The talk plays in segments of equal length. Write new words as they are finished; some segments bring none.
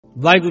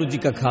ਵਾਹਿਗੁਰੂ ਜੀ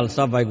ਕਾ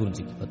ਖਾਲਸਾ, ਵਾਹਿਗੁਰੂ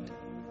ਜੀ ਕੀ ਫਤਿਹ।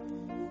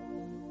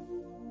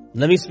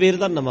 ਨਵੀਂ ਸਵੇਰ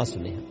ਦਾ ਨਵਾਂ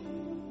ਸੁਨੇਹਾ।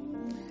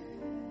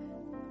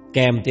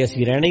 ਕਾਇਮ ਤੇ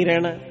ਅਸੀਂ ਰਹਿਣਾ ਹੀ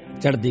ਰਹਿਣਾ,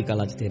 ਚੜ੍ਹਦੀ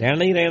ਕਲਾ 'ਚ ਤੇ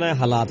ਰਹਿਣਾ ਹੀ ਰਹਿਣਾ।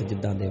 ਹਾਲਾਤ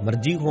ਜਿੱਦਾਂ ਦੇ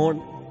ਮਰਜ਼ੀ ਹੋਣ,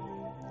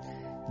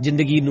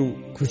 ਜ਼ਿੰਦਗੀ ਨੂੰ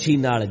ਖੁਸ਼ੀ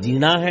ਨਾਲ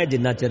ਜੀਣਾ ਹੈ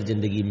ਜਿੰਨਾ ਚਿਰ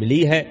ਜ਼ਿੰਦਗੀ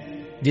ਮਿਲੀ ਹੈ।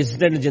 ਜਿਸ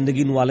ਦਿਨ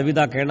ਜ਼ਿੰਦਗੀ ਨੂੰ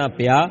ਅਲਵਿਦਾ ਕਹਿਣਾ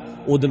ਪਿਆ,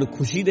 ਉਹ ਦਿਨ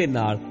ਖੁਸ਼ੀ ਦੇ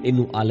ਨਾਲ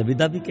ਇਹਨੂੰ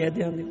ਅਲਵਿਦਾ ਵੀ ਕਹਿ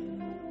ਦਿਆਂਗੇ।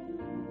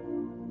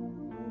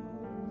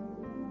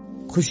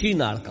 ਖੁਸ਼ੀ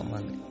ਨਾਲ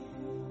ਕਵਾਂਗੇ,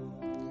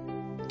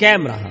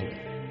 ਕਾਇਮ ਰਹਾਂਗੇ।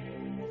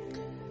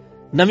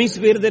 ਨਵੀਂ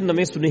ਸਵੇਰ ਦੇ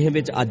ਨਵੇਂ ਸੁਨੇਹੇ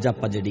ਵਿੱਚ ਅੱਜ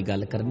ਆਪਾਂ ਜਿਹੜੀ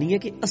ਗੱਲ ਕਰਨੀ ਹੈ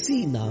ਕਿ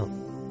ਅਸੀਂ ਨਾ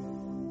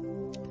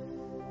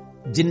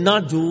ਜਿੰਨਾ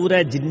ਜ਼ੋਰ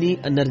ਹੈ, ਜਿੰਨੀ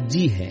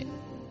એનર્ਜੀ ਹੈ,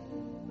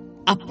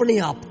 ਆਪਣੇ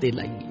ਆਪ ਤੇ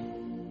ਲਾਈਏ।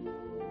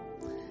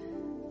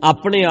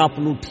 ਆਪਣੇ ਆਪ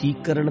ਨੂੰ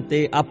ਠੀਕ ਕਰਨ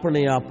ਤੇ,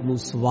 ਆਪਣੇ ਆਪ ਨੂੰ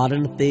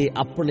ਸਵਾਰਨ ਤੇ,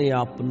 ਆਪਣੇ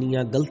ਆਪ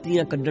ਦੀਆਂ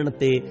ਗਲਤੀਆਂ ਕੱਢਣ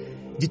ਤੇ,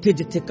 ਜਿੱਥੇ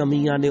ਜਿੱਥੇ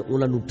ਕਮੀਆਂ ਨੇ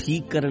ਉਹਨਾਂ ਨੂੰ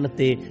ਠੀਕ ਕਰਨ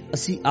ਤੇ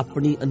ਅਸੀਂ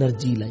ਆਪਣੀ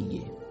એનર્ਜੀ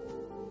ਲਾਈਏ,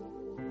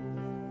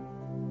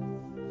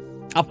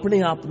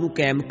 ਆਪਣੇ ਆਪ ਨੂੰ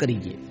ਕਾਇਮ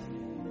ਕਰੀਏ।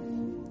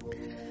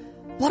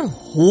 ਪਰ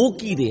ਹੋ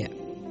ਕੀ ਰਿਹਾ?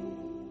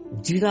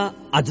 ਜਿਹੜਾ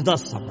ਅੱਜ ਦਾ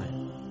ਸਮਾਂ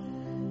ਹੈ,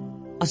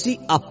 ਅਸੀਂ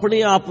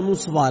ਆਪਣੇ ਆਪ ਨੂੰ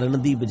ਸਵਾਰਨ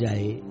ਦੀ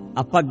ਬਜਾਏ,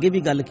 ਆਪਾਂ ਅੱਗੇ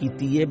ਵੀ ਗੱਲ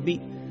ਕੀਤੀ ਹੈ ਵੀ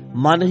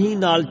ਮਨ ਹੀ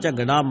ਨਾਲ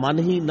ਝਗੜਾ, ਮਨ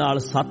ਹੀ ਨਾਲ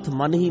ਸੱਥ,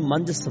 ਮਨ ਹੀ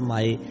ਮੰਝ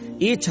ਸਮਾਏ,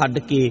 ਇਹ ਛੱਡ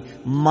ਕੇ,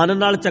 ਮਨ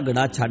ਨਾਲ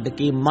ਝਗੜਾ ਛੱਡ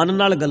ਕੇ, ਮਨ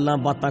ਨਾਲ ਗੱਲਾਂ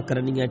ਬਾਤਾਂ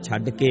ਕਰਨੀਆਂ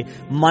ਛੱਡ ਕੇ,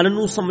 ਮਨ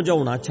ਨੂੰ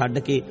ਸਮਝਾਉਣਾ ਛੱਡ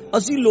ਕੇ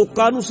ਅਸੀਂ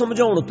ਲੋਕਾਂ ਨੂੰ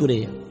ਸਮਝਾਉਣ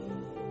ਤੁਰੇ ਹਾਂ।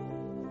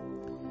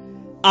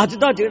 ਅੱਜ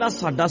ਦਾ ਜਿਹੜਾ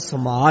ਸਾਡਾ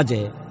ਸਮਾਜ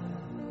ਹੈ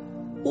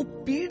ਉਹ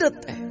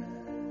ਪੀੜਤ ਹੈ।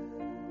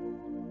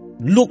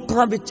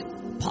 ਲੋਕਾਂ ਵਿੱਚ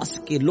ਫਸ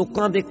ਕੇ,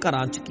 ਲੋਕਾਂ ਦੇ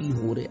ਘਰਾਂ 'ਚ ਕੀ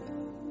ਹੋ ਰਿਹਾ?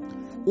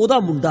 ਉਹਦਾ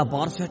ਮੁੰਡਾ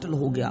ਬਾਹਰ ਸੈਟਲ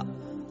ਹੋ ਗਿਆ,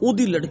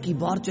 ਉਹਦੀ ਲੜਕੀ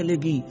ਬਾਹਰ ਚਲੇ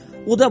ਗਈ,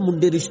 ਉਹਦਾ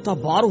ਮੁੰਡੇ ਰਿਸ਼ਤਾ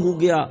ਬਾਹਰ ਹੋ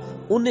ਗਿਆ,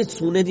 ਉਹਨੇ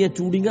ਸੋਨੇ ਦੀਆਂ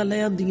ਚੂੜੀਆਂ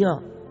ਲੈ ਆਂਦੀਆਂ,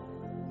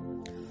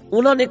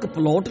 ਉਹਨਾਂ ਨੇ ਇੱਕ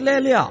ਪਲਾਟ ਲੈ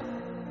ਲਿਆ,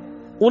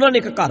 ਉਹਨਾਂ ਨੇ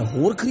ਇੱਕ ਘਰ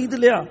ਹੋਰ ਖਰੀਦ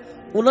ਲਿਆ,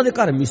 ਉਹਨਾਂ ਦੇ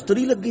ਘਰ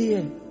ਮਿਸਤਰੀ ਲੱਗੇ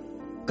ਹੈ,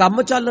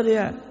 ਕੰਮ ਚੱਲ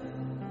ਰਿਹਾ,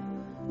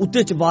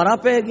 ਉੱਤੇ ਚਬਾਰਾ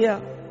ਪੈ ਗਿਆ,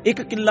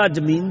 1 ਕਿੱਲਾ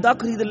ਜ਼ਮੀਨ ਦਾ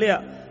ਖਰੀਦ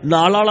ਲਿਆ,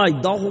 ਨਾਲ ਵਾਲਾ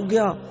ਏਦਾਂ ਹੋ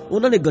ਗਿਆ,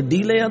 ਉਹਨਾਂ ਨੇ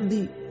ਗੱਡੀ ਲੈ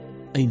ਆਂਦੀ।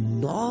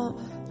 ਇੰਨਾ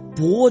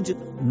ਬੋਝ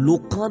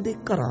ਲੋਕਾਂ ਦੇ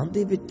ਘਰਾਂ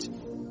ਦੇ ਵਿੱਚ,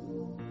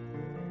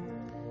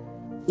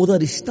 ਉਹਦਾ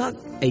ਰਿਸ਼ਤਾ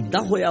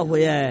ਏਦਾਂ ਹੋਇਆ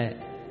ਹੈ,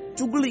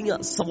 ਚੁਗਲੀਆਂ,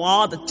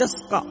 ਸਵਾਦ,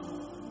 ਚਸਕਾ,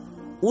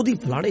 ਉਹਦੀ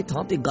ਫਲਾਣੇ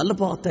ਥਾਂ ਤੇ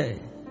ਗੱਲਬਾਤ ਹੈ,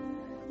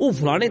 ਉਹ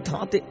ਫਲਾਣੇ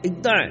ਥਾਂ ਤੇ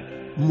ਏਦਾਂ ਹੈ,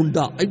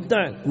 ਮੁੰਡਾ ਏਦਾਂ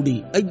ਹੈ,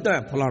 ਕੁੜੀ ਏਦਾਂ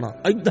ਹੈ, ਫਲਾਣਾ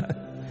ਏਦਾਂ ਹੈ।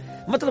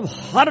 ਮਤਲਬ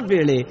ਹਰ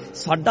ਵੇਲੇ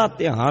ਸਾਡਾ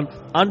ਧਿਆਨ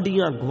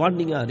ਆਂਢੀਆਂ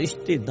ਗੁਆਂਢੀਆਂ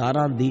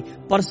ਰਿਸ਼ਤੇਦਾਰਾਂ ਦੀ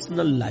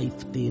ਪਰਸਨਲ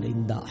ਲਾਈਫ ਤੇ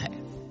ਰਹਿੰਦਾ ਹੈ।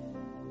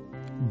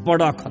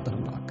 ਬੜਾ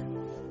ਖਤਰਨਾਕ ਹੈ।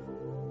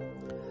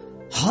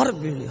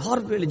 ਹਰ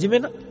ਵੇਲੇ ਜਿਵੇਂ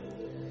ਨਾ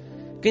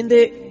ਕਹਿੰਦੇ,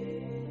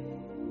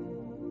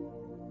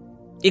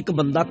 ਇੱਕ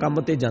ਬੰਦਾ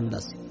ਕੰਮ ਤੇ ਜਾਂਦਾ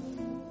ਸੀ,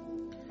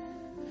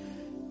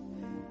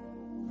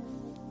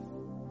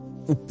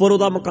 ਉੱਪਰ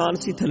ਉਹਦਾ ਮਕਾਨ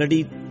ਸੀ,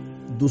 ਥੱਲੜੀ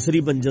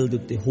ਦੂਸਰੀ ਮੰਜ਼ਿਲ ਦੇ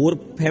ਉੱਤੇ ਹੋਰ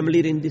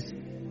ਫੈਮਿਲੀ ਰਹਿੰਦੀ ਸੀ।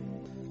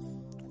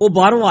 ਉਹ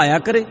ਬਾਹਰੋਂ ਆਇਆ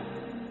ਕਰੇ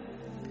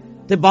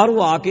ਤੇ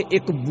ਬਾਹਰੋਂ ਆ ਕੇ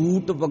ਇੱਕ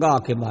ਬੂਟ ਵਗਾ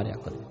ਕੇ ਮਾਰਿਆ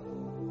ਕਰੇ,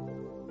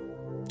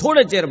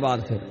 ਥੋੜੇ ਚਿਰ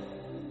ਬਾਅਦ ਫਿਰ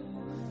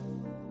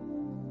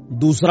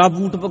ਦੂਸਰਾ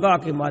ਬੂਟ ਵਗਾ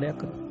ਕੇ ਮਾਰਿਆ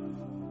ਕਰੇ।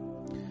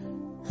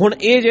 ਹੁਣ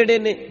ਇਹ ਜਿਹੜੇ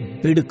ਨੇ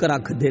ਬਿੜਕ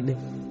ਰੱਖਦੇ ਨੇ।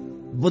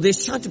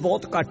 ਵਿਦੇਸ਼ਾਂ 'ਚ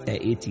ਬਹੁਤ ਘੱਟ ਹੈ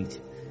ਇਹ ਚੀਜ਼।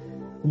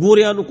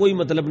 ਗੋਰਿਆਂ ਨੂੰ ਕੋਈ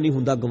ਮਤਲਬ ਨਹੀਂ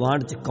ਹੁੰਦਾ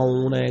ਗਵਾਂਢ 'ਚ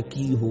ਕੌਣ ਹੈ,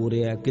 ਕੀ ਹੋ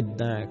ਰਿਹਾ,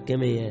 ਕਿੱਦਾਂ ਹੈ,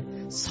 ਕਿਵੇਂ ਹੈ।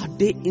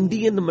 ਸਾਡੇ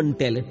ਇੰਡੀਅਨ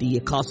ਮੈਂਟੈਲਿਟੀ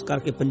ਹੈ, ਖਾਸ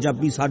ਕਰਕੇ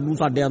ਪੰਜਾਬੀ,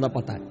 ਸਾਡਿਆਂ ਦਾ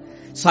ਪਤਾ ਹੈ।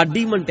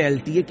 ਸਾਡੀ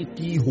ਮੈਂਟੈਲਿਟੀ ਹੈ ਕਿ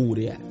ਕੀ ਹੋ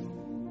ਰਿਹਾ ਹੈ।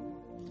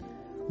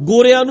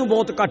 ਗੋਰਿਆਂ ਨੂੰ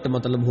ਬਹੁਤ ਘੱਟ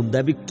ਮਤਲਬ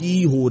ਹੁੰਦਾ ਵੀ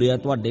ਕੀ ਹੋ ਰਿਹਾ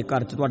ਤੁਹਾਡੇ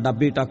ਘਰ 'ਚ, ਤੁਹਾਡਾ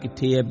ਬੇਟਾ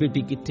ਕਿੱਥੇ ਹੈ,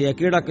 ਬੇਟੀ ਕਿੱਥੇ ਹੈ,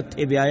 ਕਿਹੜਾ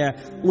ਕਿੱਥੇ ਵਿਆਹਿਆ,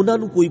 ਉਹਨਾਂ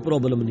ਨੂੰ ਕੋਈ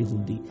ਪ੍ਰੋਬਲਮ ਨਹੀਂ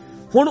ਹੁੰਦੀ।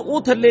 ਹੁਣ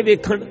ਉਹ ਥੱਲੇ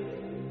ਵੇਖਣ,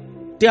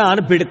 ਧਿਆਨ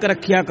ਬਿੜਕ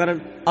ਰੱਖਿਆ ਕਰਨ,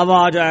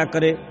 ਆਵਾਜ਼ ਆਇਆ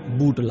ਕਰੇ,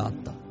 ਬੂਟ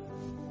ਲਾਤਾ।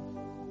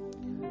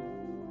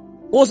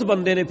 ਉਸ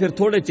ਬੰਦੇ ਨੇ ਫਿਰ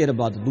ਥੋੜੇ ਚਿਰ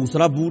ਬਾਅਦ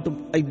ਦੂਸਰਾ ਬੂਟ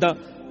ਏਦਾਂ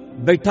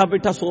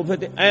ਬੈਠਾ ਸੋਫੇ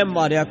ਤੇ ਐ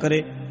ਮਾਰਿਆ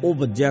ਕਰੇ, ਉਹ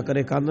ਵੱਜਿਆ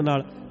ਕਰੇ ਕੰਧ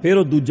ਨਾਲ, ਫਿਰ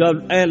ਉਹ ਦੂਜਾ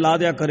ਐ ਲਾ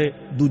ਦਿਆ ਕਰੇ,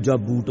 ਦੂਜਾ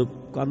ਬੂਟ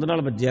ਕੰਧ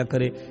ਨਾਲ ਵੱਜਿਆ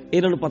ਕਰੇ।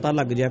 ਇਹਨਾਂ ਨੂੰ ਪਤਾ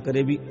ਲੱਗ ਜਾਇਆ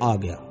ਕਰੇ ਵੀ ਆ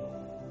ਗਿਆ।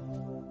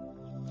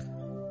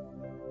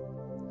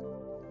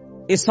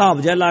 ਇਹ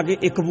ਹਿਸਾਬ ਜਿਹਾ ਲਾ ਕੇ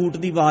ਇੱਕ ਬੂਟ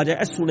ਦੀ ਆਵਾਜ਼ ਹੈ,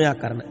 ਇਹ ਸੁਣਿਆ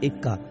ਕਰਨ।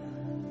 ਇੱਕ ਆ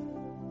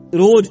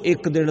ਰੋਜ਼,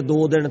 1 ਦਿਨ,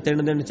 2 ਦਿਨ,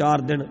 3 ਦਿਨ,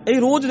 4 ਦਿਨ, ਇਹ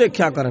ਰੋਜ਼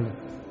ਦੇਖਿਆ ਕਰਨ।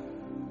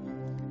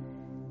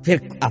 ਫਿਰ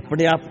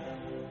ਆਪਣੇ ਆਪ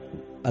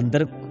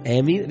ਅੰਦਰ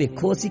ਐਵੇਂ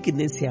ਵੇਖੋ ਅਸੀਂ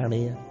ਕਿੰਨੇ ਸਿਆਣੇ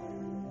ਆ।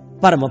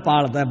 ਭਰਮ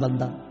ਪਾਲਦਾ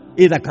ਬੰਦਾ,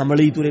 ਇਹਦਾ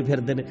ਕਮਲੀ ਤੁਰੇ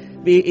ਫਿਰਦੇ ਨੇ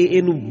ਵੀ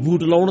ਇਹਨੂੰ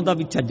ਬੂਟ ਲਾਉਣ ਦਾ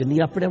ਵੀ ਚੱਜ ਨਹੀਂ,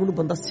 ਆਪਣੇ ਆਪ ਨੂੰ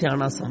ਬੰਦਾ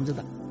ਸਿਆਣਾ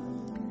ਸਮਝਦਾ।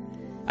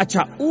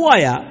 ਅੱਛਾ, ਉਹ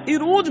ਆਇਆ, ਇਹ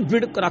ਰੋਜ਼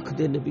ਬਿੜਕ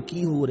ਰੱਖਦੇ ਨੇ ਵੀ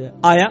ਕੀ ਹੋ ਰਿਹਾ।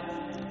 ਆਇਆ,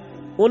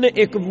 ਉਹਨੇ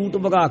ਇੱਕ ਬੂਟ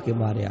ਵਗਾ ਕੇ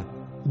ਮਾਰਿਆ,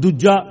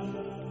 ਦੂਜਾ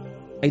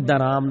ਏਦਾਂ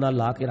ਆਰਾਮ ਨਾਲ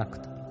ਲਾ ਕੇ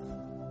ਰੱਖਤਾ।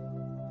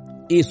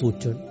 ਇਹ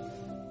ਸੋਚਣ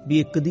ਵੀ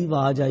ਇੱਕ ਦੀ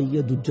ਆਵਾਜ਼ ਆਈ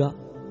ਹੈ, ਦੂਜਾ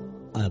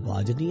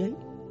ਆਵਾਜ਼ ਨਹੀਂ ਆਈ,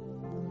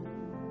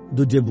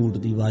 ਦੂਜੇ ਬੂਟ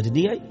ਦੀ ਆਵਾਜ਼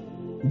ਨਹੀਂ ਆਈ,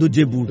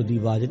 ਦੂਜੇ ਬੂਟ ਦੀ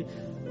ਆਵਾਜ਼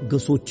ਨਹੀਂ।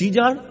 ਸੋਚੀ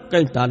ਜਾਣ,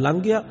 ਘੰਟਾ ਲੰਘ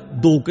ਗਿਆ,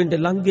 2 ਘੰਟੇ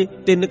ਲੰਘ ਗਏ,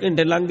 3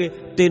 ਘੰਟੇ ਲੰਘ ਗਏ।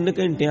 3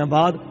 ਘੰਟਿਆਂ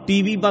ਬਾਅਦ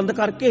ਟੀਵੀ ਬੰਦ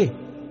ਕਰਕੇ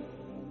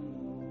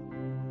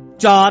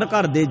 4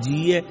 ਘਰ ਦੇ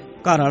ਜੀ ਹੈ,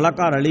 ਘਰ ਵਾਲਾ,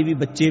 ਘਰ ਵਾਲੀ ਵੀ,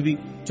 ਬੱਚੇ ਵੀ,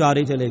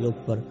 ਚਾਰੇ ਚਲੇ ਗਏ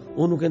ਉੱਪਰ।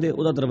 ਉਹਨੂੰ ਕਹਿੰਦੇ,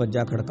 ਉਹਦਾ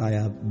ਦਰਵਾਜ਼ਾ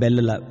ਖੜਕਾਇਆ,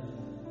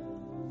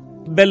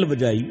 ਬੈਲ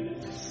ਵਜਾਈ,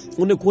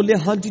 ਉਹਨੇ ਖੋਲਿਆ,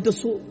 ਹਾਂਜੀ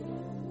ਦੱਸੋ।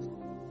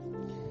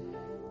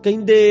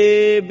 ਕਹਿੰਦੇ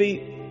ਵੀ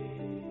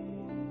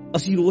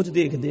ਅਸੀਂ ਰੋਜ਼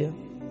ਦੇਖਦੇ ਆ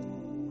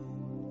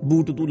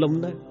ਬੂਟ ਤੂੰ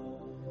ਲਾਉਂਦਾ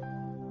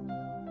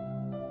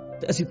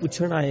ਤੇ ਅਸੀਂ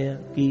ਪੁੱਛਣ ਆਏ ਆ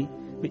ਕਿ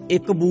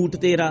ਇੱਕ ਬੂਟ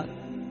ਤੇਰਾ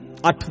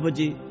 8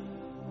 ਵਜੇ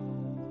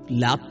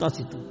ਲਾਤਾ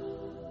ਸੀ ਤੂੰ,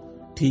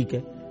 ਠੀਕ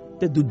ਹੈ,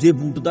 ਤੇ ਦੂਜੇ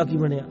ਬੂਟ ਦਾ ਕੀ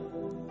ਬਣਿਆ?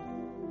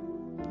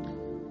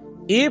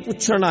 ਇਹ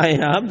ਪੁੱਛਣ ਆਏ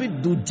ਆ ਵੀ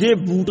ਦੂਜੇ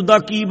ਬੂਟ ਦਾ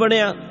ਕੀ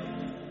ਬਣਿਆ।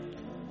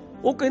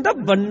 ਉਹ ਕਹਿੰਦਾ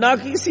ਬਣਨਾ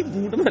ਕੀ ਸੀ,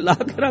 ਬੂਟ ਮੈਂ ਲਾ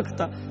ਕੇ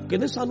ਰੱਖਤਾ।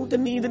 ਕਹਿੰਦੇ ਸਾਨੂੰ ਤੇ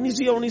ਨੀਂਦ ਨਹੀਂ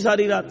ਸੀ ਆਉਣੀ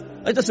ਸਾਰੀ ਰਾਤ,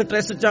 ਅਸੀਂ ਤਾਂ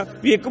ਸਟ੍ਰੈਸ ਚ ਆ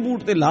ਵੀ ਇੱਕ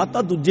ਬੂਟ ਤੇ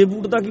ਲਾਤਾ, ਦੂਜੇ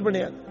ਬੂਟ ਦਾ ਕੀ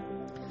ਬਣਿਆ।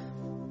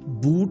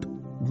 ਬੂਟ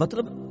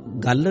ਮਤਲਬ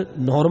ਗੱਲ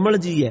ਨੋਰਮਲ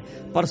ਜੀ ਹੈ,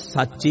 ਪਰ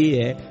ਸੱਚ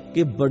ਇਹ ਹੈ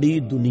ਕਿ ਬੜੀ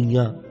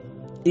ਦੁਨੀਆ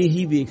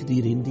ਇਹੀ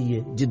ਵੇਖਦੀ ਰਹਿੰਦੀ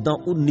ਹੈ। ਜਿੱਦਾਂ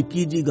ਉਹ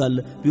ਨਿੱਕੀ ਜੀ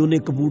ਗੱਲ ਵੀ ਉਹਨੇ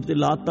ਇੱਕ ਬੂਟ ਤੇ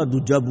ਲਾਤਾ,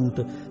 ਦੂਜਾ ਬੂਟ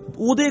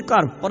ਉਹਦੇ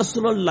ਘਰ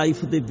ਪਰਸਨਲ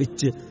ਲਾਈਫ ਦੇ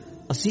ਵਿੱਚ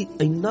ਅਸੀਂ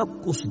ਇੰਨਾ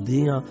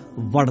ਘੁਸਦੇ ਹਾਂ,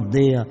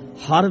 ਵੜਦੇ ਹਾਂ,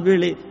 ਹਰ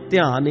ਵੇਲੇ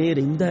ਧਿਆਨ ਇਹ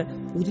ਰਹਿੰਦਾ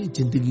ਉਹਦੀ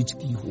ਜ਼ਿੰਦਗੀ 'ਚ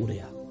ਕੀ ਹੋ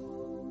ਰਿਹਾ,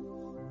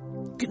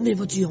 ਕਿੰਨੇ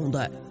ਵਜੇ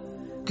ਆਉਂਦਾ ਹੈ,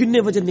 ਕਿੰਨੇ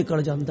ਵਜੇ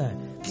ਨਿਕਲ ਜਾਂਦਾ ਹੈ,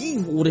 ਕੀ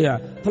ਹੋ ਰਿਹਾ,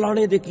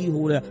 ਫਲਾਣੇ ਦੇ ਕੀ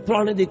ਹੋ ਰਿਹਾ,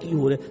 ਫਲਾਣੇ ਦੇ ਕੀ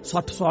ਹੋ ਰਿਹਾ।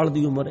 60 ਸਾਲ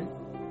ਦੀ ਉਮਰ ਹੈ,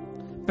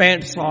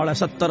 65 ਸਾਲ ਹੈ,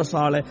 70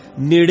 ਸਾਲ ਹੈ,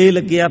 ਨੇੜੇ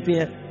ਲੱਗਿਆ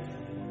ਪਿਆ,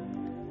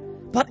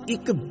 ਪਰ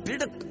ਇੱਕ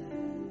ਬਿੜਕ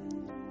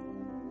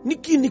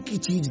ਨਿੱਕੀ ਨਿੱਕੀ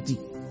ਚੀਜ਼ ਦੀ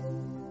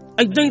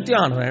ਏਦਾਂ ਹੀ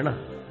ਧਿਆਨ ਰਹਿਣਾ।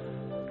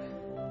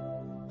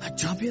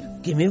 ਅੱਛਾ ਫਿਰ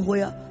ਕਿਵੇਂ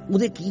ਹੋਇਆ,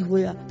 ਉਹਦੇ ਕੀ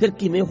ਹੋਇਆ, ਫਿਰ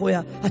ਕਿਵੇਂ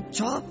ਹੋਇਆ,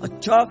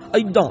 ਅੱਛਾ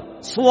ਏਦਾਂ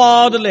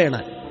ਸਵਾਦ ਲੈਣਾ।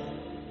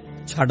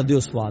 ਛੱਡ ਦਿਓ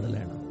ਸਵਾਦ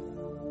ਲੈਣਾ,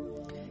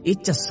 ਇਹ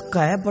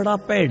ਚਸਕਾ ਹੈ ਬੜਾ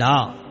ਭੈੜਾ।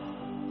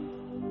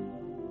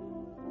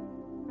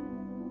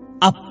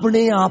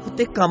 ਆਪਣੇ ਆਪ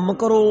ਤੇ ਕੰਮ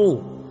ਕਰੋ।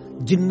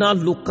 ਜਿੰਨਾ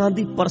ਲੋਕਾਂ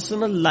ਦੀ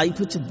ਪਰਸਨਲ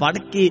ਲਾਈਫ 'ਚ ਵੜ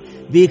ਕੇ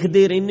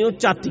ਵੇਖਦੇ ਰਹਿੰਦੇ ਹੋ,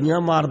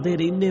 ਝਾਤੀਆਂ ਮਾਰਦੇ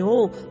ਰਹਿੰਦੇ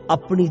ਹੋ,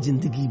 ਆਪਣੀ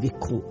ਜ਼ਿੰਦਗੀ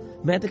ਵੇਖੋ।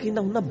 ਮੈਂ ਤਾਂ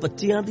ਕਹਿੰਦਾ ਹੁੰਦਾ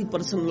ਬੱਚਿਆਂ ਦੀ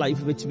ਪਰਸਨਲ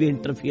ਲਾਈਫ ਵਿੱਚ ਵੀ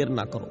ਇੰਟਰਫੇਅਰ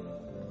ਨਾ ਕਰੋ।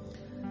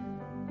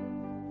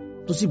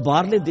 ਤੁਸੀਂ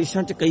ਬਾਹਰਲੇ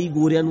ਦੇਸ਼ਾਂ 'ਚ ਕਈ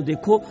ਗੋਰਿਆਂ ਨੂੰ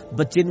ਦੇਖੋ,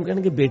 ਬੱਚੇ ਨੂੰ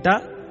ਕਹਿਣਗੇ ਬੇਟਾ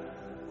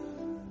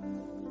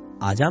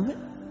ਆ ਜਾ, ਮੈਂ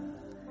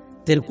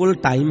ਤੇਰੇ ਕੋਲ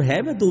ਟਾਈਮ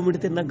ਹੈ, ਮੈਂ 2 ਮਿੰਟ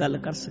ਤੇਰੇ ਨਾਲ ਗੱਲ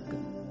ਕਰ ਸਕਾਂ।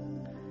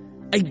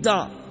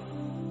 ਏਦਾਂ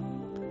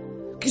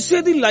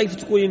ਕਿਸੇ ਦੀ ਲਾਈਫ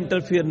 'ਚ ਕੋਈ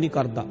ਇੰਟਰਫੇਅਰ ਨਹੀਂ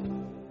ਕਰਦਾ।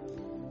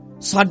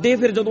 ਸਾਡੇ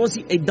ਫਿਰ ਜਦੋਂ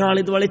ਅਸੀਂ ਏਦਾਂ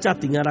ਆਲੇ ਦੁਆਲੇ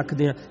ਝਾਤੀਆਂ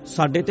ਰੱਖਦੇ ਹਾਂ,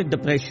 ਸਾਡੇ ਤੇ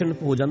ਡਿਪਰੈਸ਼ਨ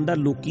ਹੋ ਜਾਂਦਾ,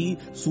 ਲੋਕੀ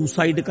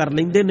ਸੁਸਾਈਡ ਕਰ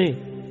ਲੈਂਦੇ ਨੇ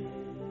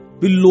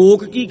ਵੀ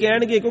ਲੋਕ ਕੀ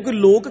ਕਹਿਣਗੇ, ਕਿਉਂਕਿ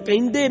ਲੋਕ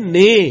ਕਹਿੰਦੇ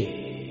ਨੇ,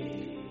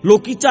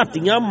 ਲੋਕੀ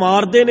ਝਾਤੀਆਂ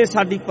ਮਾਰਦੇ ਨੇ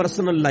ਸਾਡੀ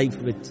ਪਰਸਨਲ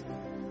ਲਾਈਫ ਵਿੱਚ।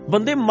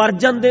 ਬੰਦੇ ਮਰ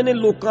ਜਾਂਦੇ ਨੇ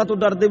ਲੋਕਾਂ ਤੋਂ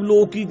ਡਰਦੇ,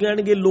 ਲੋਕ ਕੀ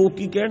ਕਹਿਣਗੇ, ਲੋਕ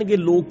ਕੀ ਕਹਿਣਗੇ,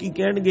 ਲੋਕ ਕੀ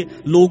ਕਹਿਣਗੇ।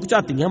 ਲੋਕ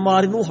ਝਾਤੀਆਂ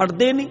ਮਾਰਨ ਨੂੰ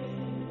ਹਟਦੇ ਨਹੀਂ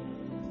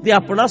ਤੇ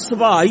ਆਪਣਾ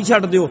ਸੁਭਾਅ ਹੀ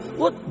ਛੱਡ ਦਿਓ।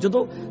 ਉਹ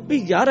ਜਦੋਂ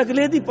ਵੀ ਯਾਰ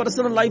ਅਗਲੇ ਦੀ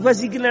ਪਰਸਨਲ ਲਾਈਫ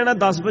ਅਸੀਂ ਕੀ ਲੈਣਾ,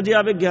 10 ਵਜੇ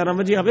ਆਵੇ, 11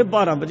 ਵਜੇ ਆਵੇ,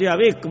 12 ਵਜੇ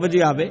ਆਵੇ, 1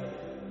 ਵਜੇ ਆਵੇ,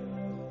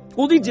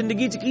 ਉਹਦੀ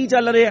ਜ਼ਿੰਦਗੀ 'ਚ ਕੀ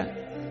ਚੱਲ ਰਿਹਾ।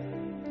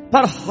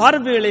 ਪਰ ਹਰ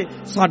ਵੇਲੇ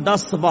ਸਾਡਾ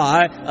ਸੁਭਾਅ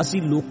ਹੈ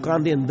ਅਸੀਂ ਲੋਕਾਂ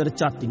ਦੇ ਅੰਦਰ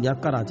ਝਾਤੀਆਂ,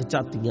 ਘਰਾਂ 'ਚ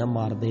ਝਾਤੀਆਂ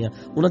ਮਾਰਦੇ ਆ,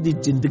 ਉਹਨਾਂ ਦੀ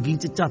ਜ਼ਿੰਦਗੀ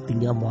 'ਚ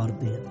ਝਾਤੀਆਂ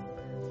ਮਾਰਦੇ ਆ।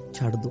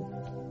 ਛੱਡ ਦੋ।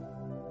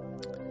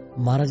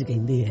 ਮਹਾਰਾਜ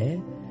ਕਹਿੰਦੇ ਹੈ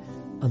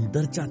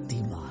ਅੰਦਰ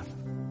ਝਾਤੀ ਮਾਰ,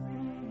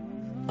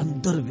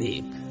 ਅੰਦਰ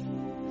ਵੇਖ,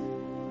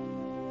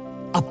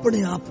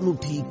 ਆਪਣੇ ਆਪ ਨੂੰ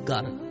ਠੀਕ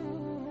ਕਰ।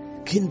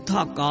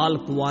 ਖਿੰਥਾ ਕਾਲ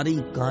ਕੁਆਰੀ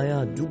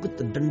ਕਾਇਆ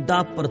ਜੁਗਤ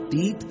ਡੰਡਾ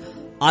ਪ੍ਰਤੀਤ,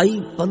 ਆਈ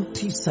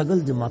ਪੰਥੀ ਸਗਲ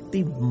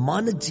ਜਮਾਤੀ,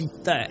 ਮਨ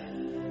ਜੀਤਾ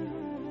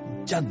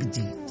ਜਗ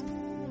ਜੀਤ।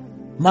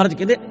 ਮਹਾਰਾਜ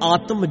ਕਹਿੰਦੇ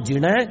ਆਤਮ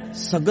ਜਿਣਾ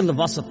ਸਗਲ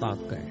ਵਸ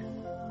ਤਾਕ ਹੈ।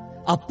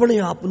 ਆਪਣੇ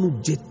ਆਪ ਨੂੰ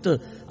ਜਿੱਤ,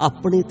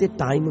 ਆਪਣੇ ਤੇ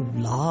ਟਾਈਮ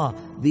ਲਾ,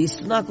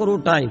 ਵੇਸਟ ਨਾ ਕਰੋ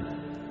ਟਾਈਮ।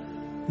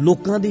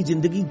 ਲੋਕਾਂ ਦੀ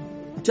ਜ਼ਿੰਦਗੀ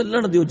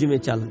ਚੱਲਣ ਦਿਓ ਜਿਵੇਂ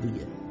ਚੱਲਦੀ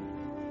ਹੈ।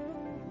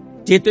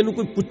 ਜੇ ਤੈਨੂੰ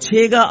ਕੋਈ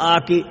ਪੁੱਛੇਗਾ ਆ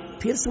ਕੇ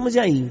ਫਿਰ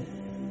ਸਮਝਾਈ,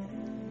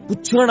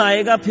 ਪੁੱਛਣ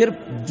ਆਏਗਾ ਫਿਰ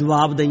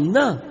ਜਵਾਬ ਦੇਈ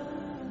ਨਾ,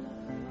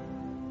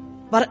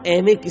 ਪਰ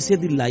ਐਵੇਂ ਕਿਸੇ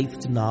ਦੀ ਲਾਈਫ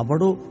 'ਚ ਨਾ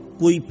ਵੜੋ,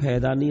 ਕੋਈ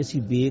ਫਾਇਦਾ ਨਹੀਂ।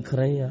 ਅਸੀਂ ਵੇਖ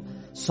ਰਹੇ ਹਾਂ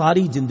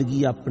ਸਾਰੀ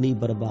ਜ਼ਿੰਦਗੀ ਆਪਣੀ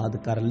ਬਰਬਾਦ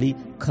ਕਰ ਲਈ,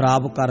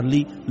 ਖਰਾਬ ਕਰ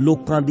ਲਈ,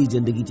 ਲੋਕਾਂ ਦੀ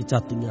ਜ਼ਿੰਦਗੀ 'ਚ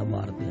ਝਾਤੀਆਂ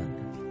ਮਾਰਦੇ ਆ।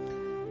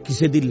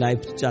 ਕਿਸੇ ਦੀ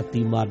ਲਾਈਫ 'ਚ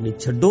ਝਾਤੀ ਮਾਰਨੀ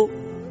ਛੱਡੋ,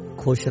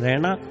 ਖੁਸ਼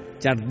ਰਹਿਣਾ,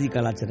 ਚੜ੍ਹਦੀ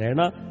ਕਲਾ 'ਚ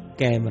ਰਹਿਣਾ,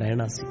 ਕਾਇਮ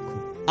ਰਹਿਣਾ ਸਿੱਖੋ,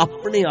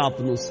 ਆਪਣੇ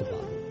ਆਪ ਨੂੰ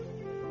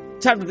ਸੰਭਾਲੋ।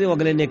 ਛੱਡ ਦਿਓ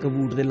ਅਗਲੇ ਨੇ ਇੱਕ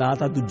ਬੂਟ ਤੇ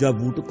ਲਾਤਾ, ਦੂਜਾ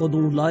ਬੂਟ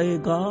ਕਦੋਂ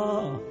ਲਾਏਗਾ,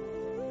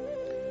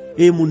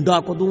 ਇਹ ਮੁੰਡਾ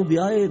ਕਦੋਂ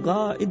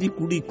ਵਿਆਹੇਗਾ, ਇਹਦੀ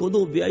ਕੁੜੀ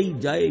ਕਦੋਂ ਵਿਆਹੀ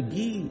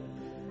ਜਾਏਗੀ,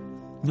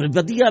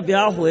 ਵਧੀਆ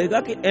ਵਿਆਹ ਹੋਏਗਾ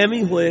ਕਿ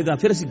ਐਵੇਂ ਹੋਏਗਾ।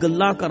 ਫਿਰ ਅਸੀਂ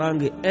ਗੱਲਾਂ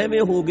ਕਰਾਂਗੇ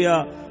ਐਵੇਂ ਹੋ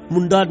ਗਿਆ,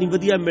 ਮੁੰਡਾ ਨਹੀਂ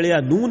ਵਧੀਆ ਮਿਲਿਆ,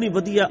 ਨੂੰਹ ਨਹੀਂ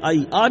ਵਧੀਆ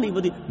ਆਈ, ਆ ਨਹੀਂ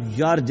ਵਧੀਆ।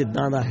 ਯਾਰ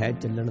ਜਿੱਦਾਂ ਦਾ ਹੈ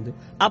ਚੱਲਣ ਦਿਓ,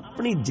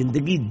 ਆਪਣੀ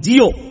ਜ਼ਿੰਦਗੀ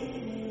ਜੀਓ,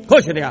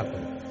 ਖੁਸ਼ ਰਿਹਾ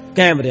ਕਰੋ,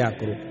 ਕਾਇਮ ਰਿਹਾ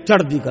ਕਰੋ,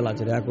 ਚੜ੍ਹਦੀ ਕਲਾ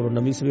 'ਚ ਰਿਹਾ ਕਰੋ।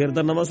 ਨਵੀਂ ਸਵੇਰ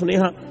ਦਾ ਨਵਾਂ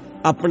ਸੁਨੇਹਾ,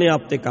 ਆਪਣੇ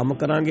ਆਪ ਤੇ ਕੰਮ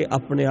ਕਰਾਂਗੇ,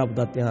 ਆਪਣੇ ਆਪ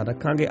ਦਾ ਧਿਆਨ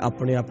ਰੱਖਾਂਗੇ,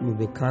 ਆਪਣੇ ਆਪ ਨੂੰ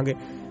ਵੇਖਾਂਗੇ।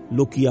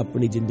 ਲੋਕੀ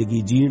ਆਪਣੀ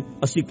ਜ਼ਿੰਦਗੀ ਜੀਣ,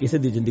 ਅਸੀਂ ਕਿਸੇ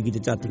ਦੀ ਜ਼ਿੰਦਗੀ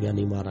 'ਚ ਝਾਤੀਆਂ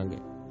ਨਹੀਂ ਮਾਰਾਂਗੇ,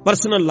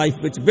 ਪਰਸਨਲ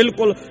ਲਾਈਫ ਵਿੱਚ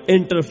ਬਿਲਕੁਲ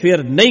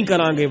ਇੰਟਰਫੇਅਰ ਨਹੀਂ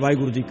ਕਰਾਂਗੇ।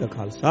 ਵਾਹਿਗੁਰੂ ਜੀ ਕਾ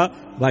ਖਾਲਸਾ,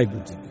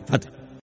 ਵਾਹਿਗੁਰੂ ਜੀ ਕੀ ਫਤਿਹ।